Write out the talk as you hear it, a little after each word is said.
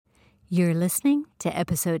You're listening to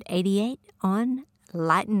episode 88 on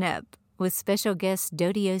Lighten Up with special guests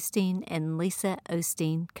Dodie Osteen and Lisa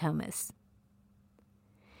Osteen Comas.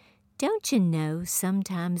 Don't you know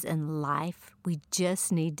sometimes in life we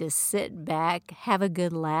just need to sit back, have a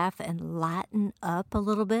good laugh, and lighten up a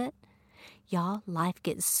little bit? Y'all, life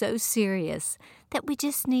gets so serious that we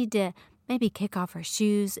just need to maybe kick off our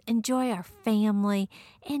shoes, enjoy our family,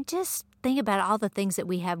 and just think about all the things that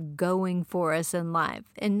we have going for us in life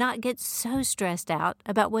and not get so stressed out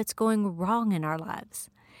about what's going wrong in our lives.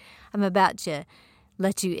 I'm about to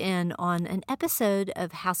let you in on an episode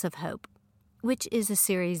of House of Hope, which is a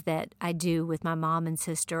series that I do with my mom and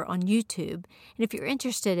sister on YouTube. And if you're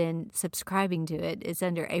interested in subscribing to it, it's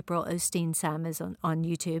under April Osteen Simons on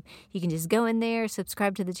YouTube. You can just go in there,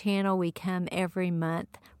 subscribe to the channel. We come every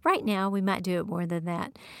month. Right now, we might do it more than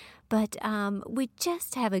that. But we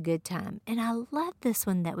just have a good time. And I love this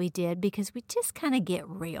one that we did because we just kind of get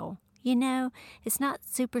real. You know, it's not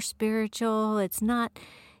super spiritual. It's not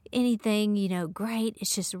anything, great.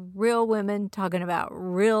 It's just real women talking about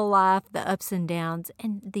real life, the ups and downs,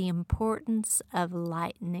 and the importance of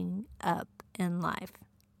lightening up in life.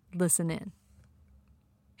 Listen in.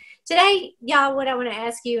 Today, y'all, what I want to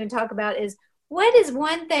ask you and talk about is, what is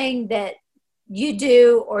one thing that you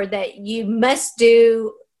do or that you must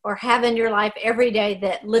do or have in your life every day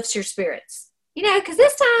that lifts your spirits? Because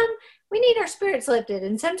this time we need our spirits lifted,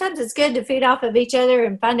 and sometimes it's good to feed off of each other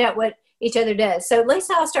and find out what each other does. So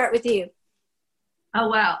Lisa, I'll start with you. Oh,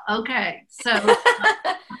 wow. Okay. So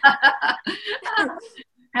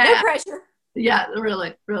no pressure. Yeah,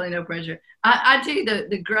 really no pressure. I tell you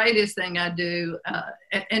the greatest thing I do,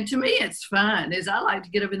 and to me it's fun, is I like to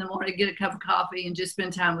get up in the morning, get a cup of coffee, and just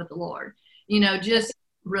spend time with the Lord. Just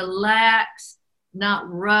relax, not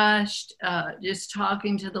rushed, just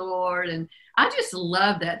talking to the Lord. And I just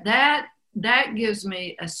love that. That gives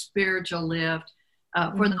me a spiritual lift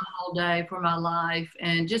for the whole day, for my life,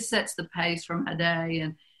 and just sets the pace for my day.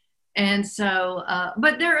 And so,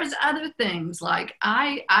 but there is other things, like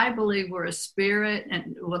I believe we're a spirit,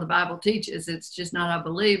 and the Bible teaches, it's just not I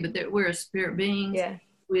believe, but that we're a spirit beings. Yeah.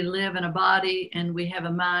 We live in a body, and we have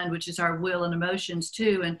a mind, which is our will and emotions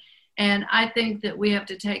too. And I think that we have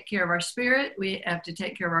to take care of our spirit. We have to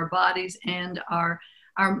take care of our bodies and our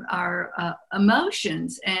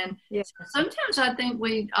emotions. And sometimes I think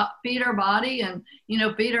we feed our body and,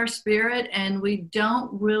 feed our spirit, and we don't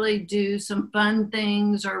really do some fun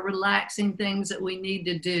things or relaxing things that we need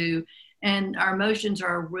to do. And our emotions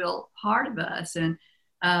are a real part of us. And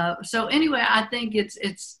so anyway, I think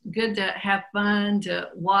it's good to have fun, to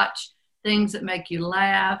watch things that make you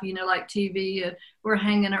laugh, like TV. We're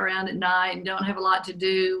hanging around at night and don't have a lot to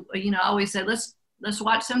do. I always say, let's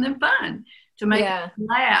watch something fun to make us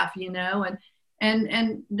laugh, and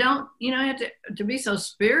don't, have to be so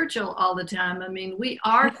spiritual all the time. I mean, we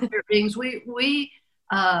are spirit beings. We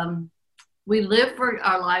live for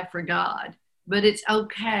our life for God, but it's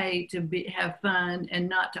okay to have fun and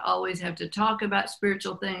not to always have to talk about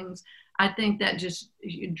spiritual things. I think that just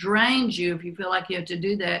drains you if you feel like you have to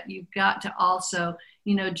do that. You've got to also,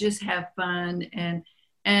 just have fun and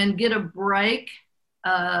get a break,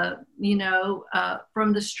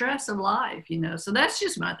 from the stress of life, So that's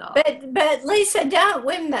just my thought. But Lisa,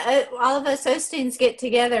 when all of us Osteens get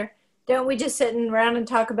together, don't we just sit around and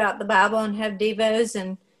talk about the Bible and have devos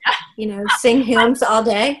and, sing hymns all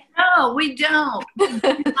day? No, we don't.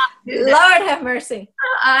 Lord have mercy.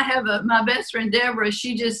 I have my best friend, Deborah.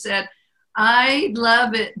 She just said, I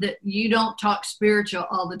love it that you don't talk spiritual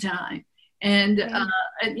all the time. And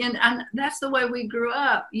that's the way we grew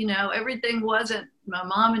up. Everything wasn't our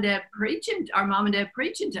mom and dad preaching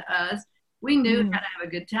to us. We knew how to have a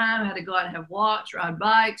good time, how to go out and have walks, ride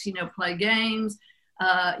bikes, play games,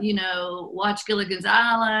 watch Gilligan's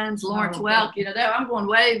Islands, Lawrence Welk, I'm going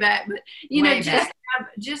way back, but,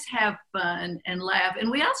 just have fun and laugh. And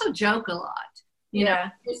we also joke a lot,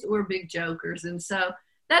 we're big jokers. And so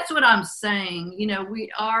that's what I'm saying. We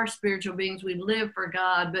are spiritual beings. We live for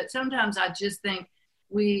God, but sometimes I just think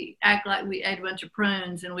we act like we ate a bunch of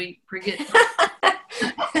prunes and we forget to have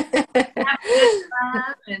a good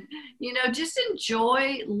time and, just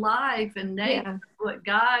enjoy life and what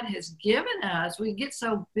God has given us. We get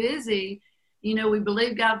so busy, we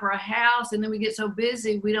believe God for a house, and then we get so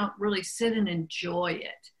busy we don't really sit and enjoy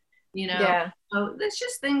it, So it's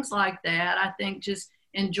just things like that. I think just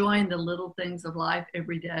enjoying the little things of life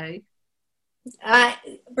every day.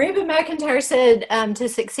 Reba McEntire said, to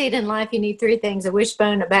succeed in life, you need three things: a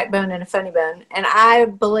wishbone, a backbone, and a funny bone. And I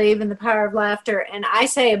believe in the power of laughter. And I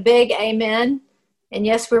say a big amen. And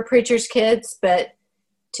yes, we're preachers' kids, but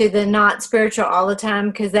to the not spiritual all the time,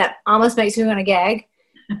 because that almost makes me want to gag.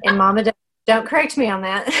 And Mama, don't correct me on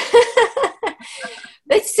that.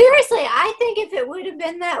 But seriously, I think if it would have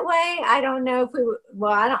been that way, I don't know if we would,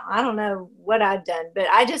 well, I don't know what I'd done, but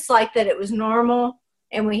I just like that it was normal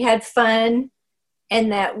and we had fun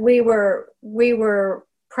and that we were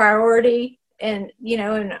priority and,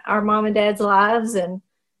 in our mom and dad's lives. And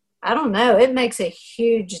I don't know, it makes a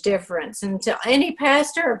huge difference. And to any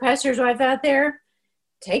pastor or pastor's wife out there,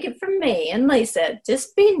 take it from me and Lisa,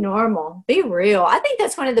 just be normal, be real. I think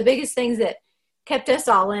that's one of the biggest things that kept us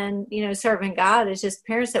all in, serving God, is just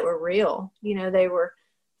parents that were real. They were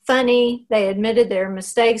funny. They admitted their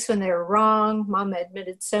mistakes when they were wrong. Mama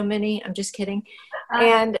admitted so many. I'm just kidding.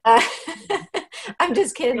 And I'm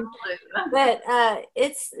just kidding. But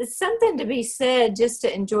it's something to be said just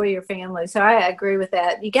to enjoy your family. So I agree with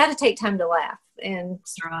that. You got to take time to laugh. And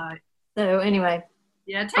That's right. So anyway,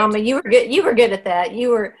 Yeah, Mama, you were good. You were good at that.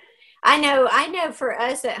 I know for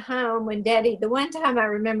us at home when Daddy, the one time I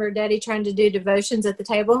remember Daddy trying to do devotions at the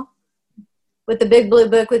table with the big blue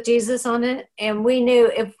book with Jesus on it. And we knew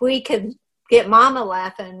if we could get Mama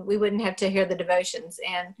laughing, we wouldn't have to hear the devotions.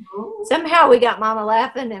 And somehow we got Mama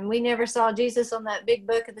laughing and we never saw Jesus on that big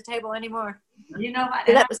book at the table anymore. So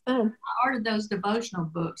that was fun. I ordered those devotional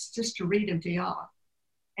books just to read them to y'all.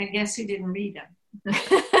 And guess who didn't read them?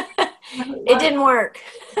 It didn't work.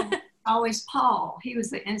 Always Paul. He was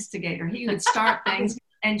the instigator. He would start things,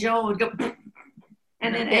 and Joel would go,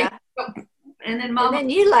 and then and then Mama, and then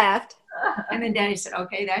you laughed, and then Daddy said,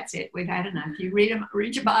 "Okay, that's it. We've had enough. You read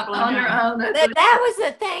your Bible on your own." That was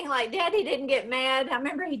the thing. Like Daddy didn't get mad. I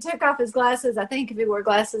remember he took off his glasses. I think if he wore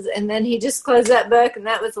glasses, and then he just closed that book, and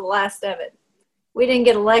that was the last of it. We didn't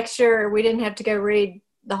get a lecture. We didn't have to go read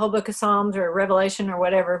the whole book of Psalms or Revelation or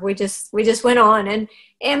whatever. We just went on,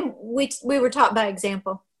 and we were taught by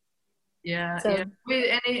example. Yeah, so,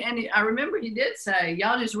 yeah. And I remember he did say,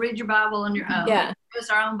 y'all just read your Bible on your own. Yeah.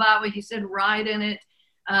 It's our own Bible. He said, write in it.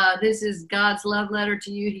 This is God's love letter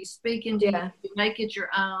to you. He's speaking to you. Make it your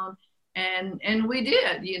own. And we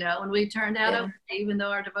did, and we turned out okay, even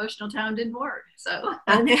though our devotional time didn't work. So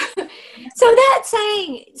I know. So that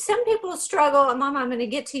saying, some people struggle, and Mama, I'm going to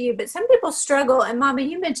get to you, but some people struggle, and Mama,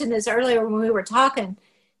 you mentioned this earlier when we were talking.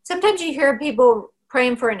 Sometimes you hear people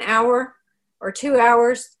praying for an hour or 2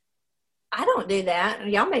 hours. I don't do that.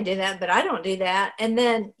 Y'all may do that, but I don't do that. And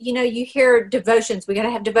then, you hear devotions. We got to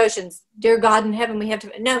have devotions. Dear God in heaven, we have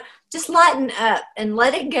to. No, just lighten up and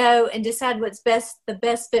let it go and decide what's the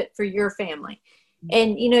best fit for your family.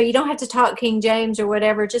 And, you don't have to talk King James or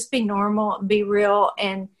whatever. Just be normal and be real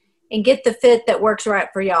and get the fit that works right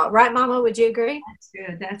for y'all. Right, Mama? Would you agree? That's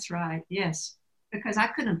good. That's right. Yes. Because I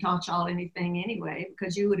couldn't have taught y'all anything anyway,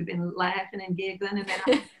 because you would have been laughing and giggling, and then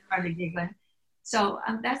I started giggling. So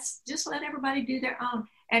that's just let everybody do their own.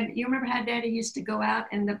 And you remember how Daddy used to go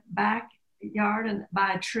out in the backyard and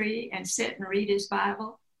by a tree and sit and read his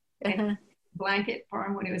Bible and blanket for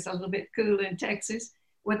him when it was a little bit cool in Texas.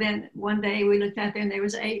 Well, then one day we looked out there and there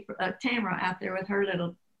was Tamara out there with her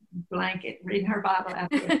little blanket reading her Bible out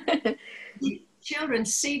there. Children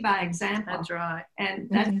see by example. That's right. And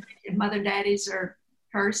that's, if mother and daddies are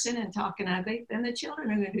cursing and talking ugly, then the children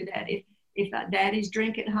are going to do that. If daddies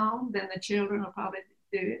drink at home, then the children will probably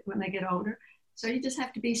do it when they get older. So you just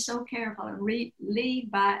have to be so careful and lead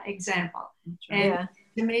by example. And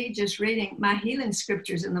to me, just reading my healing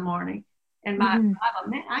scriptures in the morning and my Bible,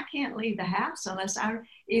 man, I can't leave the house unless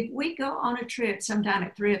if we go on a trip sometime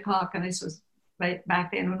at 3:00, and this was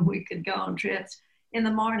back then when we could go on trips, in the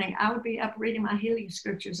morning, I would be up reading my healing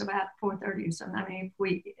scriptures about 4:30 or something. I mean, if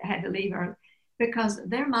we had to leave early, because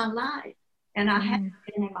they're my life. And I had them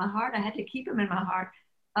in my heart. I had to keep them in my heart.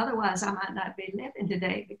 Otherwise, I might not be living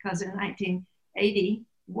today, because in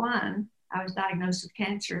 1981, I was diagnosed with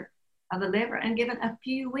cancer of the liver and given a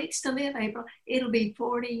few weeks to live, April. It'll be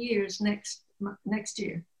 40 years next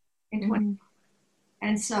year in 20.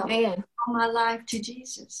 And so all my life to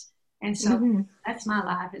Jesus. And so that's my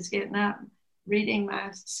life, is getting up, reading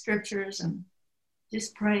my scriptures and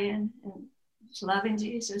just praying and just loving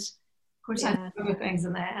Jesus. Of course, I do other things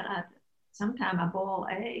than that. Sometimes I boil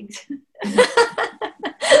eggs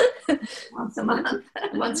once a month,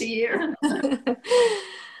 once a year.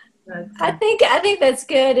 I think that's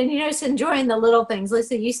good. And, it's enjoying the little things.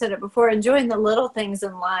 Lisa, you said it before, enjoying the little things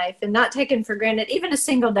in life and not taking for granted even a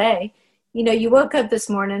single day. You woke up this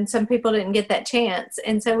morning. Some people didn't get that chance.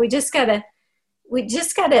 And so we just got to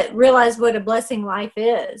realize what a blessing life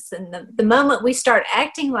is. And the moment we start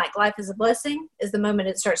acting like life is a blessing is the moment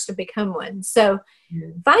it starts to become one. So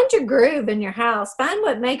find your groove in your house. Find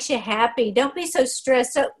what makes you happy. Don't be so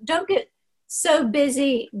stressed. Don't get so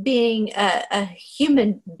busy being a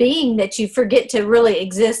human being that you forget to really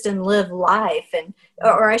exist and live life, and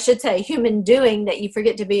or I should say human doing, that you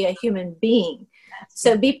forget to be a human being.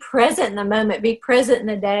 So be present in the moment, be present in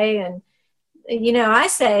the day. And I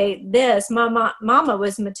say this, mama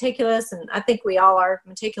was meticulous, and I think we all are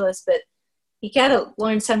meticulous, but you gotta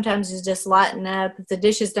learn sometimes to just lighten up. If the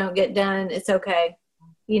dishes don't get done, it's okay.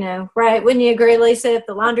 Right? Wouldn't you agree, Lisa? If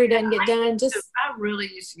the laundry doesn't get done, I really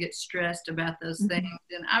used to get stressed about those things.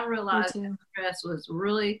 And I realized that stress was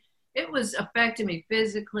really, it was affecting me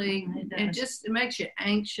physically. It makes you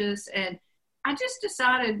anxious. And I just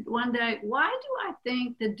decided one day, why do I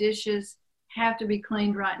think the dishes have to be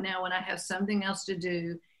cleaned right now when I have something else to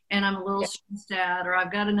do and I'm a little stressed out, or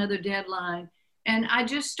I've got another deadline? And I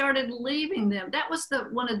just started leaving them. That was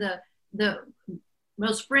one of the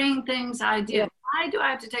most freeing things I did. Why do I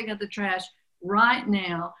have to take out the trash right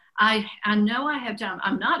now? I know I have time.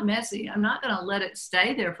 I'm not messy. I'm not going to let it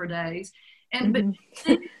stay there for days. And but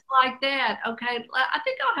things like that, okay, I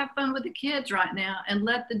think I'll have fun with the kids right now and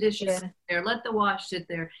let the dishes sit there, let the wash sit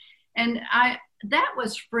there. And that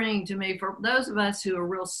was freeing to me. For those of us who are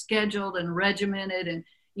real scheduled and regimented, and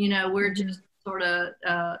we're just sort of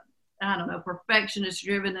I don't know, perfectionist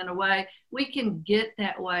driven in a way, we can get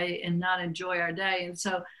that way and not enjoy our day. And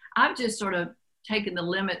so I've just sort of taken the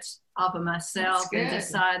limits off of myself and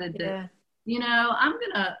decided that, I'm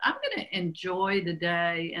gonna enjoy the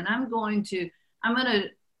day, and I'm gonna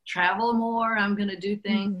travel more. I'm gonna do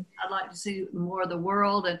things. I'd like to see more of the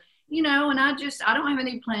world, and and I don't have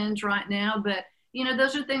any plans right now, but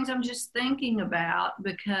those are things I'm just thinking about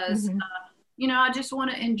because I just want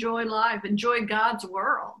to enjoy life, enjoy God's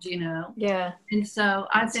world, Yeah. And so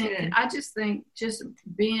I just think just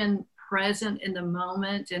being present in the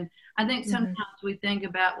moment. And I think sometimes we think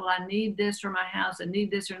about, well, I need this for my house, I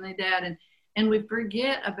need this or I need that. And we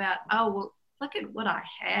forget about, oh, well, look at what I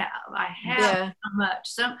have. I have so much.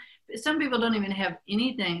 Some people don't even have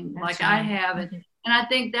anything like I have. And I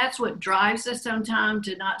think that's what drives us sometimes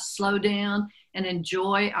to not slow down and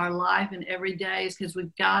enjoy our life in every day, is because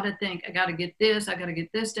we've got to think, I got to get this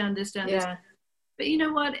done, this done. But you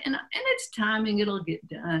know what? And it's timing, it'll get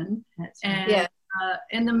done.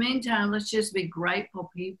 In the meantime, let's just be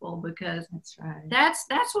grateful people, because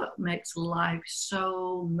that's what makes life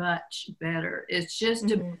so much better. It's just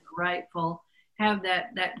to be grateful, have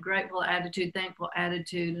that grateful attitude, thankful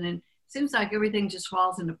attitude. And it seems like everything just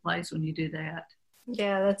falls into place when you do that.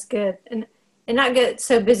 Yeah, that's good. And not get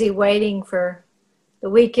so busy waiting for the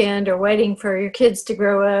weekend, or waiting for your kids to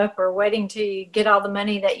grow up, or waiting till you get all the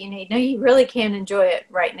money that you need. No, you really can enjoy it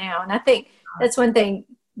right now. And I think that's one thing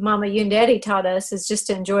Mama, you and Daddy taught us, is just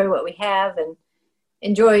to enjoy what we have and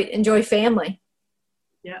enjoy family.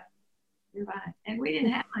 Yeah, you're right. And we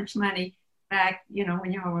didn't have much money back,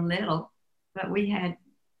 when y'all were little, but we had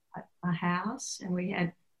a house, and we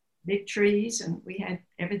had big trees, and we had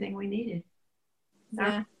everything we needed.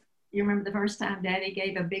 Yeah. You remember the first time Daddy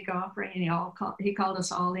gave a big offering, and he called us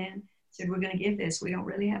all in, said, we're going to give this. We don't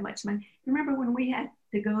really have much money. Remember when we had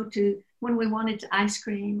to go when we wanted ice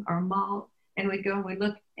cream or malt, and we'd go and we'd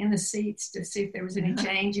look in the seats to see if there was any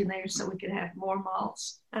change in there so we could have more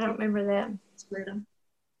malts. I don't remember that. Split them.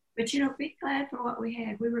 But, be glad for what we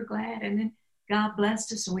had. We were glad. And then God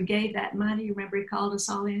blessed us, and we gave that money. You remember he called us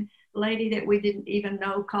all in. A lady that we didn't even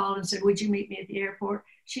know called and said, would you meet me at the airport?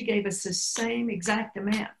 She gave us the same exact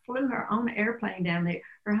amount, flew her own airplane down there.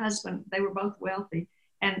 Her husband, they were both wealthy.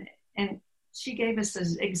 And she gave us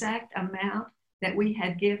the exact amount that we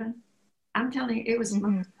had given. I'm telling you, it was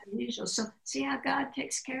most unusual. So see how God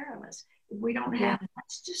takes care of us. If we don't have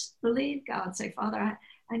much, just believe God. Say, Father,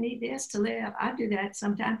 I need this to live. I do that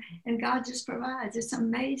sometimes. And God just provides. It's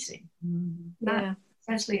amazing. Not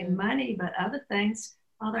especially in money, but other things.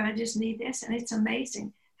 Father, I just need this. And it's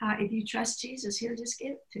amazing how if you trust Jesus, he'll just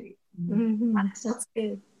give it to you. That's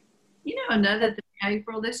good. Another thing,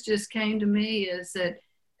 April, this just came to me, is that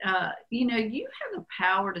you have the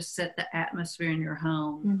power to set the atmosphere in your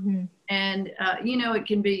home. And, it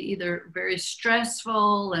can be either very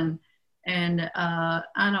stressful and I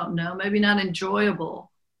don't know, maybe not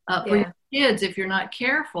enjoyable for your kids if you're not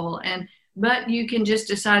careful. But you can just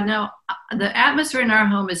decide, no, the atmosphere in our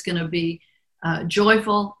home is going to be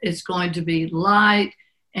joyful. It's going to be light.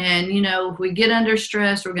 And, if we get under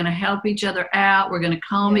stress, we're going to help each other out. We're going to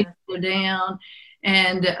calm each other down.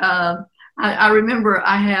 And I remember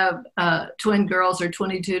I have twin girls. They're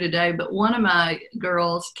 22 today, but one of my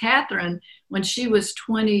girls, Catherine, when she was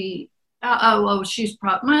 20, she's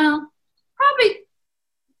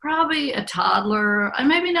probably a toddler, and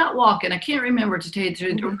maybe not walking. I can't remember, to tell you the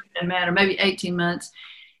truth. It doesn't matter. Maybe 18 months.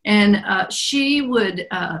 And she would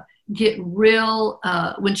get real,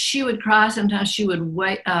 when she would cry, sometimes she would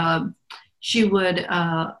wait, she would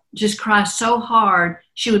just cry so hard,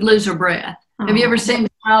 she would lose her breath. Have you ever seen a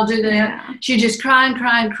child do that? Yeah. She'd just cry and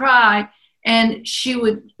cry and cry, and she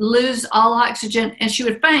would lose all oxygen, and she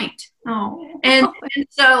would faint. And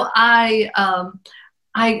so I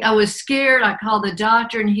was scared. I called the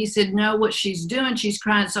doctor, and he said, no, what she's doing, she's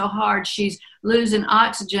crying so hard, she's losing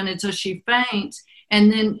oxygen until she faints,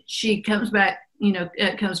 and then she comes back,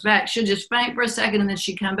 she'll just faint for a second, and then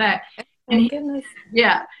she come back. And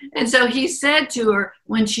and so he said to her,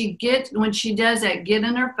 when she does that, get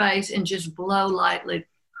in her face and just blow lightly,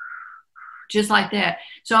 just like that.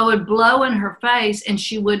 So I would blow in her face, and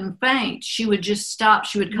she wouldn't faint. She would just stop.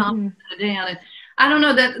 She would calm down. And I don't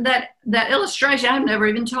know, that illustration, I've never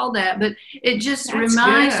even told that, but it just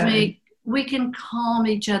reminds me, we can calm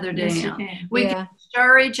each other down. Yes, we can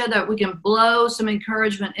stir each other. We can blow some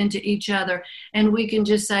encouragement into each other, and we can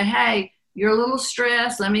just say, hey, you're a little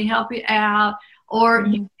stressed, let me help you out. Or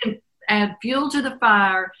you can add fuel to the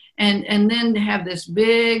fire, and then have this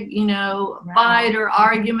big, fight or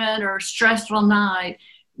argument or stressful night.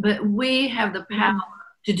 But we have the power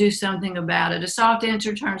to do something about it. A soft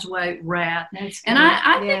answer turns away wrath. And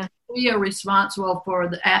I think we are responsible for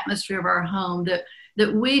the atmosphere of our home,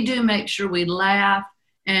 that we do make sure we laugh.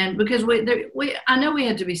 And because I know we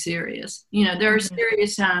had to be serious, there are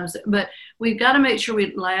serious times, but we've got to make sure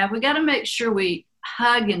we laugh. We got to make sure we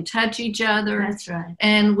hug and touch each other. That's right.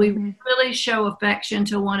 And we really show affection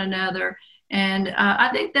to one another. And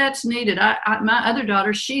I think that's needed. My other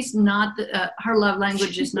daughter, she's not, her love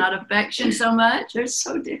language is not affection so much. They're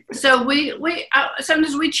so different. So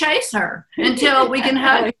sometimes we chase her until we can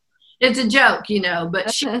hug her. It's a joke,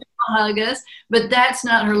 but she will hug us, but that's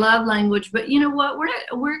not her love language. But you know what?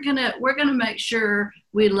 We're gonna make sure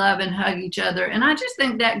we love and hug each other. And I just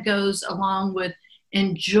think that goes along with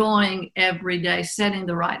enjoying every day, setting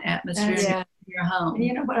the right atmosphere in your home. And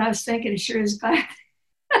you know what I was thinking? It sure is glad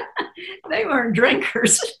they weren't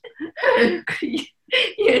drinkers. You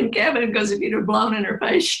and Kevin, because if you'd have blown in her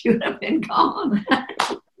face, she would have been gone.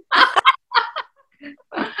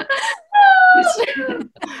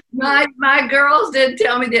 My girls did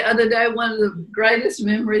tell me the other day, one of the greatest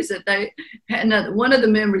memories that they had, one of the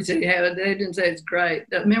memories they had, they didn't say it's great,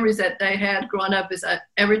 the memories that they had growing up is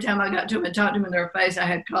every time I got to them and talked to them in their face, I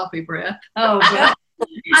had coffee breath. Oh, well.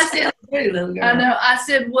 I said, I know. I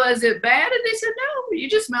said, was it bad? And they said, no, you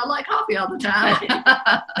just smell like coffee all the time.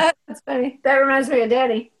 That's funny. That reminds me of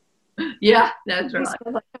Daddy. Yeah, that's right.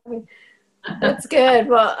 That's good.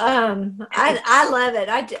 Well, I love it.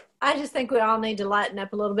 I just think we all need to lighten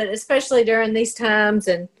up a little bit, especially during these times,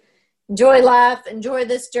 and enjoy life, enjoy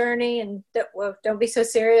this journey, and don't be so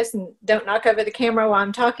serious, and don't knock over the camera while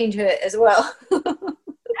I'm talking to it as well. I'm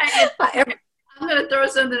going to throw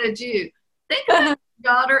something at you. Think about your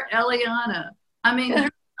daughter, Eliana. I mean,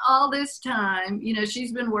 all this time,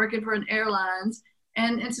 she's been working for an airlines,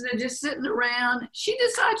 and instead of just sitting around, she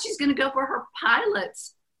decides she's going to go for her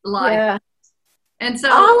pilot's life. Yeah. And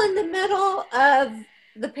so all in the middle of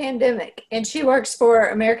the pandemic, and she works for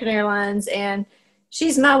American Airlines, and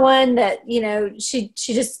she's my one that, she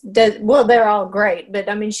just does, well, they're all great, but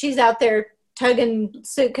I mean, she's out there tugging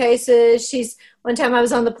suitcases. One time I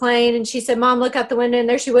was on the plane, and she said, Mom, look out the window, and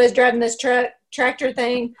there she was driving this tractor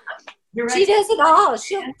thing. Right. She does it all.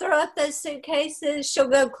 She'll throw up those suitcases. She'll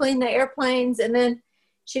go clean the airplanes. And then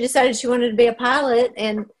she decided she wanted to be a pilot,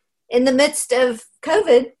 and in the midst of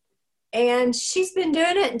COVID, and she's been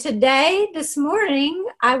doing it. And this morning,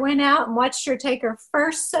 I went out and watched her take her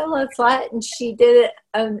first solo flight, and she did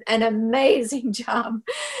an amazing job.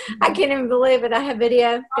 I can't even believe it. I have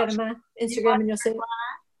video. Go to my Instagram and you'll see it.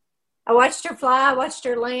 I watched her fly. I watched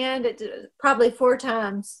her land probably 4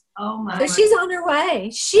 times. Oh, my. So she's on her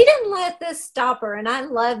way. She didn't let this stop her, and I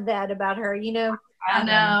love that about her, I know.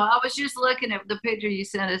 I was just looking at the picture you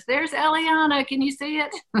sent us. There's Eliana. Can you see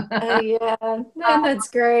it? Oh, yeah. No, that's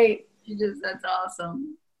great. That's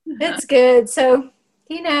awesome. It's good. So,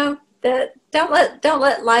 that don't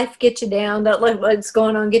let life get you down. Don't let what's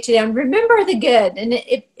going on get you down. Remember the good. And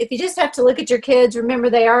if you just have to look at your kids, remember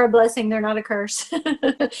they are a blessing. They're not a curse.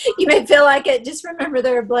 You may feel like it. Just remember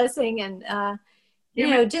they're a blessing. And,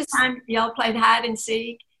 just time y'all played hide and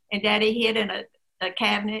seek, and Daddy hid in a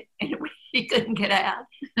cabinet, and he couldn't get out.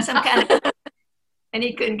 And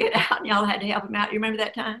he couldn't get out, and y'all had to help him out. You remember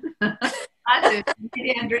that time? I do.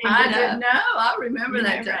 I didn't know. I remember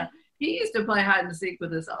that time. He used to play hide and seek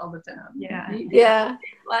with us all the time. Yeah. Yeah.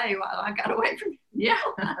 Play while I got away from you. Yeah.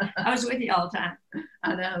 I was with you all the time.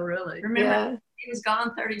 I know, really. Remember, he was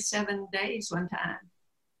gone 37 days one time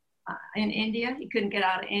in India. He couldn't get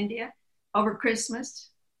out of India over Christmas.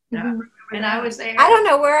 Mhm. And I was there. I don't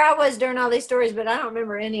know where I was during all these stories, but I don't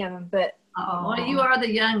remember any of them. But Well, you are the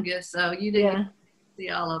youngest, so you didn't yeah, see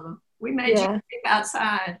all of them. We made Yeah. you sleep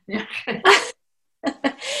outside.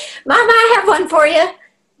 Mom, I have one for you.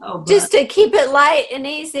 Oh, but Just to keep it light and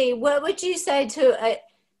easy, what would you say to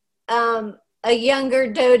a younger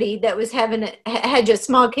Dodie that was had just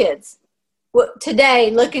small kids?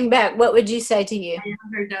 Today, looking back, what would you say to you?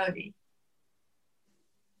 younger Dodie.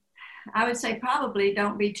 I would say probably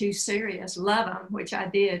don't be too serious. Love them, which I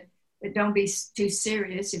did, but don't be too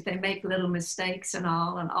serious if they make little mistakes and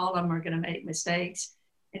all of them are going to make mistakes.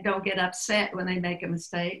 And don't get upset when they make a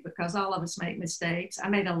mistake, because all of us make mistakes. I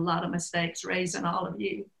made a lot of mistakes raising all of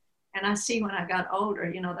you. And I see when I got older,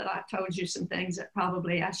 that I told you some things that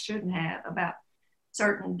probably I shouldn't have about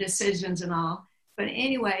certain decisions and all. But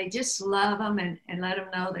anyway, just love them and let them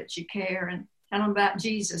know that you care, and tell them about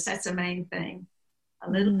Jesus. That's the main thing. A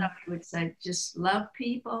little Dodie would say, just love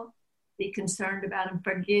people, be concerned about them,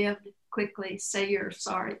 forgive quickly, say you're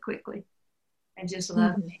sorry quickly, and just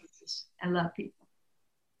love Jesus and love people.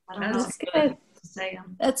 I don't know That's good. to say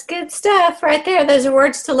them. That's good stuff right there. Those are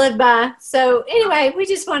words to live by. So anyway, we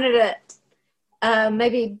just wanted to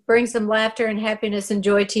maybe bring some laughter and happiness and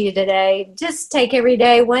joy to you today. Just take every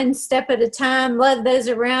day one step at a time. Love those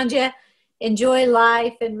around you. Enjoy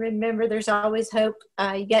life, and remember, there's always hope.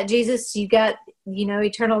 You got Jesus. You got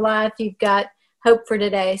eternal life. You've got hope for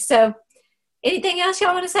today. So, anything else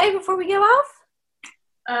y'all want to say before we go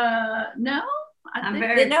off? No, I think,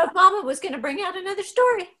 Didn't know if Mama was going to bring out another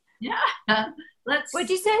story. yeah. Let's. What'd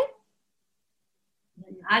you say?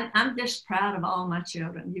 I'm just proud of all my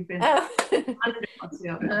children. You've been Oh, wonderful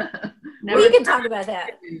children. well, you can talk about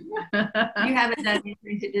that. You haven't done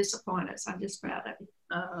anything to disappoint us. I'm just proud of you.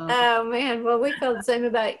 Oh man, well, we feel the same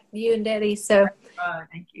about you and Daddy. So Right.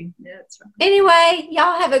 Thank you. Yeah, that's right. anyway,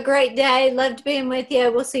 y'all have a great day. Loved being with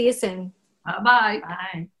you. We'll see you soon. Bye.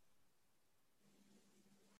 Bye.